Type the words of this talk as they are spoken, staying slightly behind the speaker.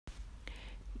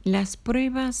Las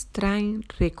pruebas traen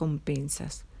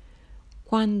recompensas.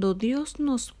 Cuando Dios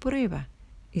nos prueba,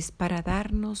 es para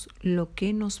darnos lo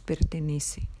que nos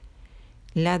pertenece.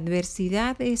 La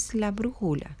adversidad es la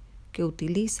brújula que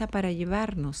utiliza para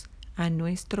llevarnos a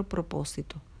nuestro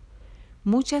propósito.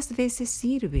 Muchas veces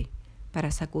sirve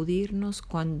para sacudirnos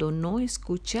cuando no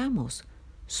escuchamos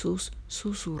sus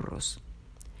susurros.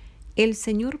 El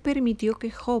Señor permitió que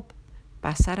Job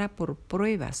pasara por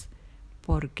pruebas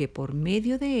porque por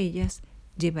medio de ellas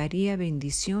llevaría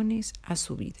bendiciones a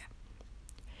su vida.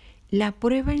 La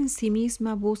prueba en sí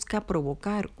misma busca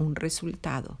provocar un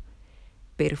resultado.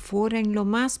 Perfora en lo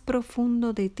más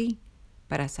profundo de ti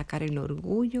para sacar el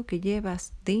orgullo que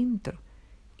llevas dentro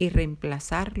y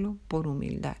reemplazarlo por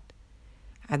humildad.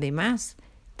 Además,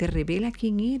 te revela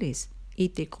quién eres y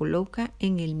te coloca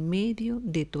en el medio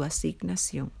de tu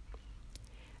asignación.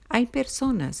 Hay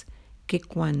personas que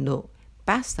cuando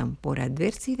pasan por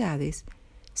adversidades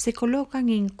se colocan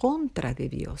en contra de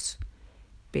Dios,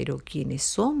 pero quienes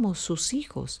somos sus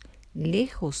hijos,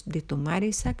 lejos de tomar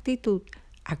esa actitud,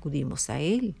 acudimos a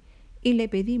Él y le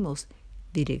pedimos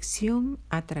dirección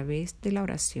a través de la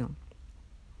oración.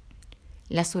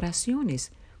 Las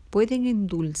oraciones pueden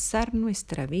endulzar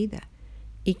nuestra vida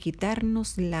y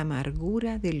quitarnos la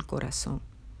amargura del corazón.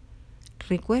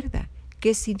 Recuerda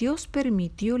que si Dios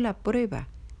permitió la prueba,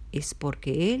 es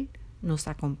porque Él nos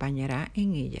acompañará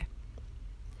en ella.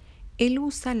 Él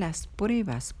usa las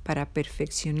pruebas para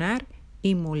perfeccionar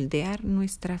y moldear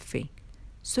nuestra fe.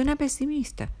 ¿Suena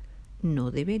pesimista?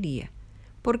 No debería,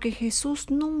 porque Jesús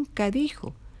nunca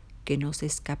dijo que nos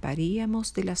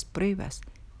escaparíamos de las pruebas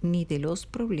ni de los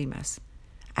problemas.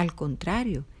 Al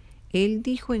contrario, Él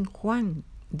dijo en Juan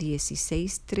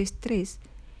 16:3:3,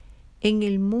 en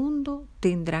el mundo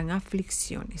tendrán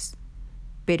aflicciones,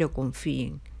 pero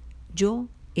confíen, yo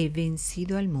he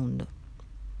vencido al mundo.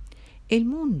 El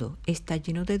mundo está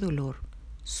lleno de dolor,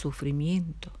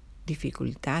 sufrimiento,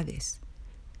 dificultades.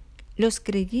 Los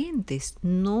creyentes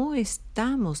no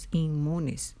estamos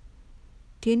inmunes.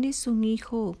 ¿Tienes un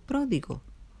hijo pródigo?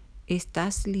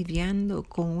 ¿Estás lidiando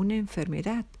con una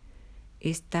enfermedad?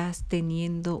 ¿Estás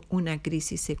teniendo una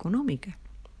crisis económica?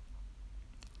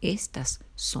 Estas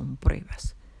son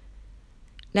pruebas.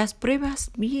 Las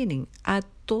pruebas vienen a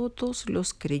todos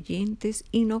los creyentes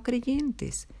y no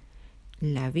creyentes.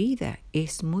 La vida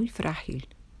es muy frágil.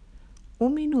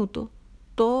 Un minuto,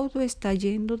 todo está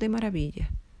yendo de maravilla.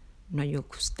 No hay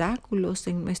obstáculos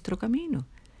en nuestro camino.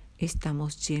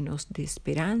 Estamos llenos de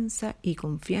esperanza y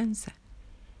confianza.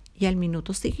 Y al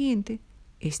minuto siguiente,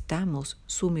 estamos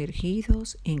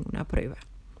sumergidos en una prueba.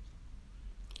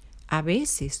 A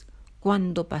veces,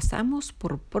 cuando pasamos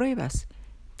por pruebas,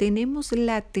 tenemos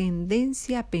la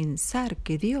tendencia a pensar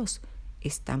que Dios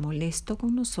está molesto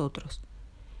con nosotros.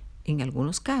 En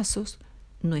algunos casos,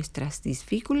 nuestras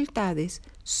dificultades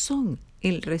son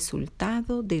el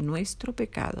resultado de nuestro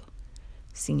pecado.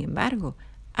 Sin embargo,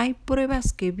 hay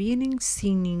pruebas que vienen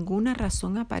sin ninguna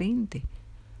razón aparente.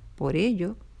 Por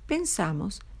ello,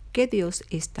 pensamos que Dios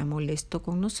está molesto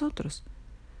con nosotros.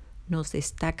 Nos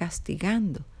está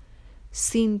castigando,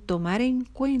 sin tomar en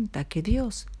cuenta que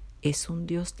Dios es un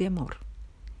Dios de amor.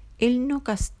 Él no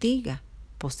castiga,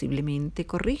 posiblemente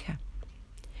corrija.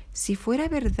 Si fuera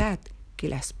verdad que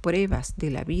las pruebas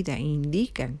de la vida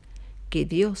indican que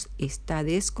Dios está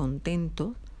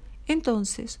descontento,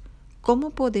 entonces,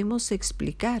 ¿cómo podemos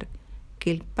explicar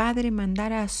que el Padre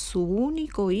mandara a su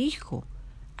único hijo,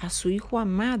 a su Hijo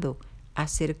amado, a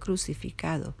ser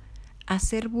crucificado, a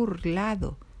ser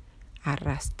burlado,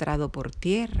 arrastrado por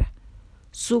tierra,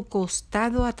 su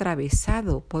costado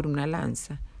atravesado por una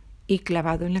lanza y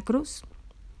clavado en la cruz?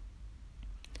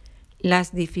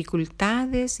 Las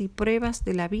dificultades y pruebas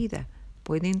de la vida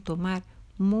pueden tomar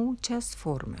muchas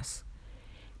formas.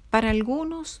 Para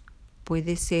algunos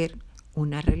puede ser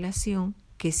una relación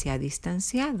que se ha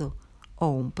distanciado, o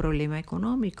un problema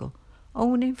económico, o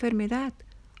una enfermedad,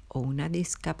 o una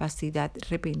discapacidad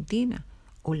repentina,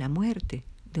 o la muerte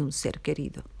de un ser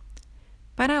querido.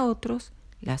 Para otros,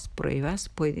 las pruebas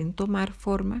pueden tomar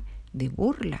forma de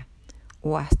burla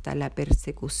o hasta la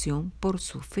persecución por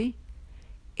su fe.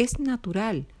 Es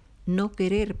natural no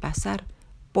querer pasar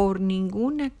por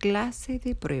ninguna clase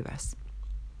de pruebas.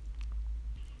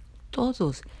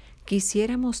 Todos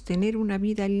quisiéramos tener una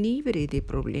vida libre de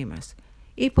problemas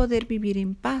y poder vivir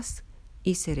en paz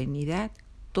y serenidad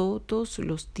todos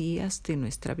los días de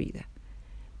nuestra vida.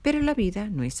 Pero la vida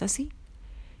no es así.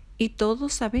 Y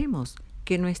todos sabemos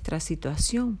que nuestra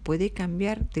situación puede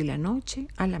cambiar de la noche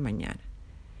a la mañana.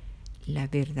 La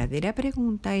verdadera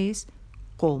pregunta es,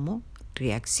 ¿cómo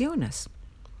reaccionas?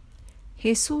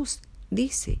 Jesús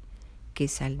dice que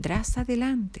saldrás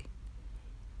adelante.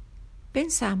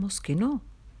 Pensamos que no.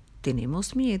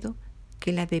 Tenemos miedo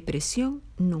que la depresión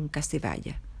nunca se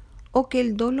vaya o que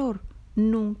el dolor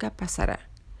nunca pasará.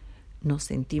 Nos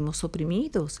sentimos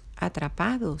oprimidos,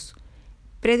 atrapados,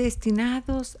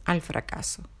 predestinados al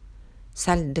fracaso.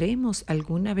 ¿Saldremos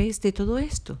alguna vez de todo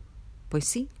esto? Pues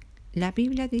sí, la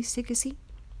Biblia dice que sí.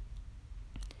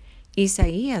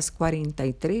 Isaías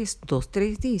 43, 2,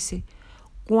 3 dice: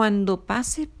 cuando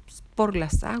pases por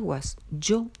las aguas,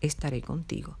 yo estaré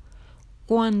contigo.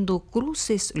 Cuando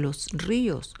cruces los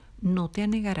ríos, no te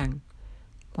anegarán.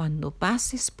 Cuando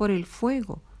pases por el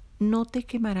fuego, no te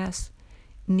quemarás,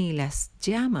 ni las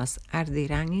llamas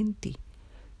arderán en ti.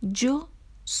 Yo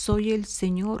soy el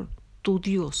Señor, tu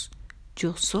Dios.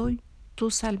 Yo soy tu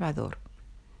Salvador.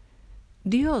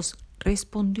 Dios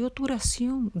respondió tu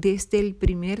oración desde el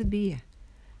primer día.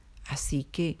 Así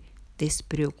que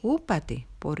despreocúpate,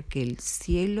 porque el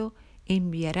cielo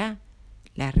enviará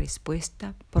la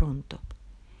respuesta pronto.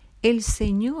 El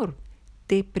Señor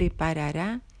te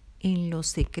preparará en lo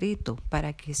secreto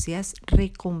para que seas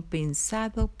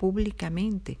recompensado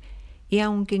públicamente. Y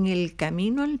aunque en el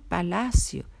camino al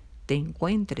palacio te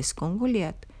encuentres con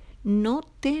Goliat, no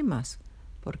temas,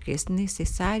 porque es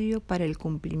necesario para el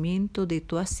cumplimiento de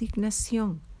tu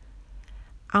asignación.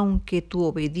 Aunque tu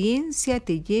obediencia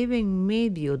te lleve en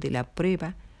medio de la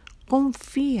prueba,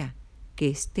 confía que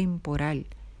es temporal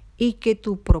y que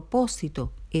tu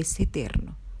propósito es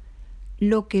eterno.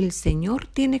 Lo que el Señor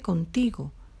tiene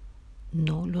contigo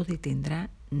no lo detendrá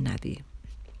nadie.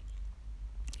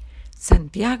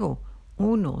 Santiago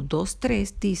 1, 2,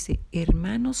 3 dice: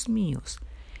 hermanos míos,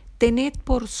 tened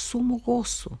por sumo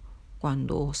gozo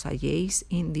cuando os halléis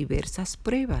en diversas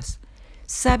pruebas,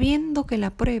 sabiendo que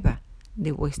la prueba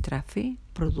de vuestra fe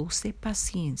produce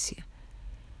paciencia.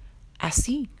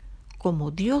 Así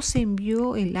como Dios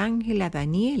envió el ángel a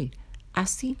Daniel,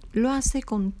 así lo hace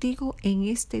contigo en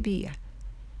este día.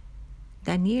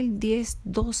 Daniel 10,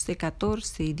 12,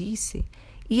 14 dice: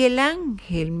 y el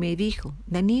ángel me dijo: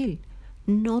 Daniel,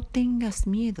 no tengas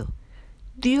miedo.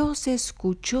 Dios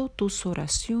escuchó tus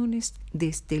oraciones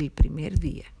desde el primer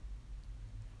día.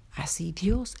 Así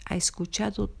Dios ha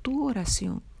escuchado tu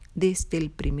oración desde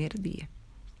el primer día.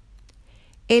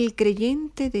 El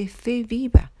creyente de fe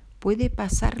viva puede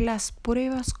pasar las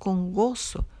pruebas con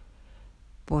gozo,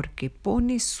 porque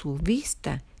pone su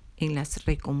vista en las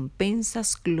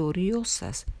recompensas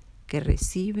gloriosas que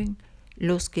reciben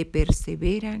los que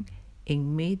perseveran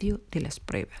en medio de las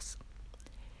pruebas.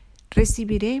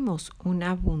 Recibiremos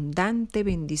una abundante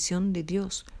bendición de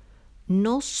Dios,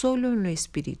 no solo en lo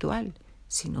espiritual,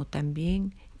 sino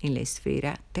también en la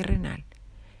esfera terrenal.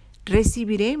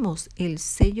 Recibiremos el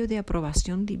sello de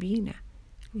aprobación divina,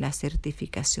 la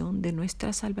certificación de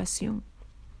nuestra salvación.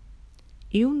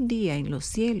 Y un día en los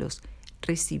cielos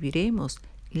recibiremos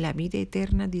la vida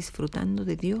eterna disfrutando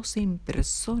de Dios en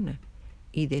persona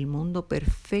y del mundo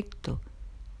perfecto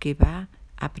que va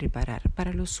a preparar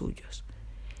para los suyos.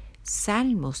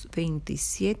 Salmos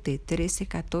 27, 13,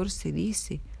 14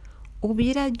 dice: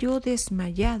 hubiera yo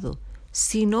desmayado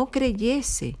si no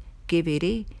creyese que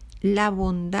veré la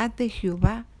bondad de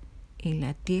Jehová en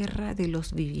la tierra de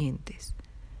los vivientes.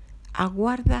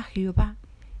 Aguarda a Jehová,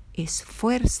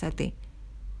 esfuérzate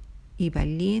y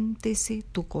valiéntese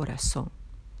tu corazón.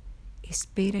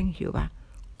 Espera en Jehová,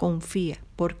 confía,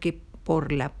 porque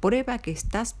por la prueba que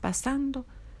estás pasando,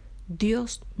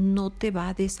 Dios no te va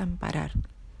a desamparar.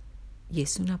 Y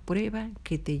es una prueba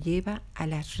que te lleva a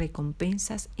las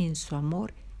recompensas en su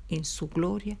amor, en su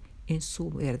gloria, en su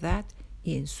verdad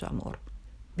y en su amor.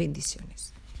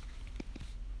 Bendiciones.